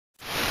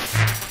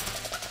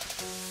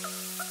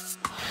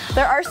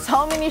There are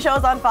so many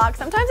shows on Fox,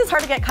 sometimes it's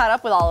hard to get caught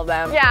up with all of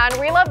them. Yeah,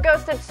 and we love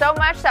Ghosted so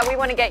much that we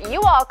want to get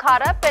you all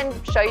caught up and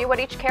show you what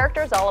each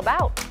character is all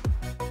about.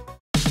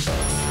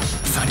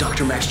 Find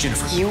Dr. Max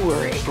Jennifer. You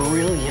were a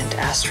brilliant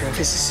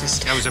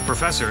astrophysicist. I was a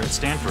professor at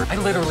Stanford. I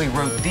literally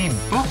wrote the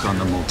book on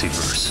the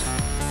multiverse.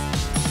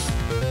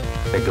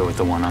 I go with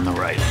the one on the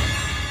right.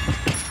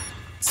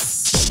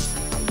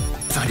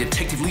 Find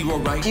Detective Leroy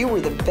Wright. You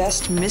were the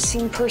best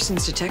missing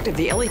persons detective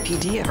the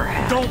LAPD ever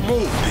had. Don't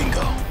move.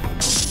 Bingo.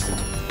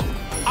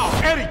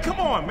 Oh, Eddie, come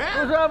on,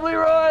 man. What's up,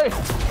 Leroy?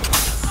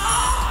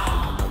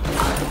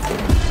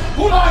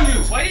 Who are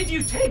you? Why did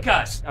you take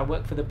us? I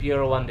work for the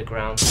Bureau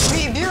Underground.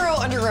 The Bureau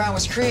Underground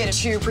was created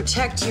to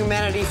protect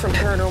humanity from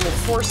paranormal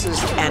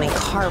forces. Annie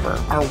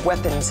Carver, our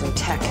weapons and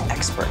tech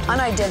expert.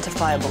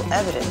 Unidentifiable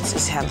evidence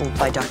is handled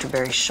by Dr.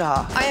 Barry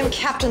Shaw. I am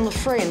Captain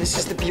LaFrey, and this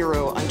is the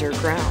Bureau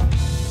Underground.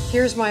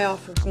 Here's my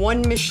offer.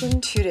 1 mission,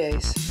 2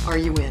 days. Are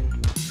you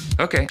in?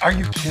 Okay. Are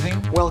you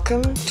kidding?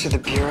 Welcome to the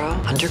Bureau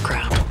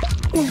Underground.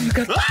 We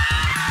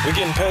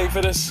getting paid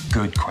for this?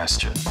 Good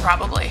question.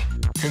 Probably.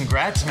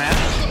 Congrats, man.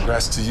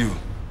 Congrats to you,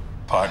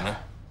 partner.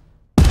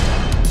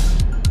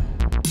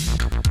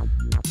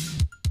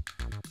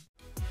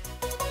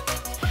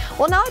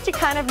 Well, now that you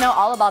kind of know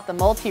all about the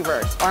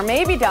multiverse, or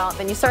maybe don't,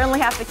 then you certainly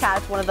have to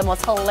catch one of the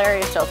most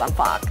hilarious shows on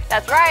Fox.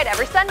 That's right,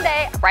 every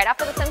Sunday, right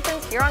after The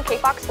Simpsons, here on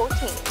KFOX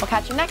 14. We'll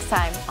catch you next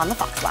time on the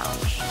Fox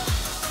Lounge.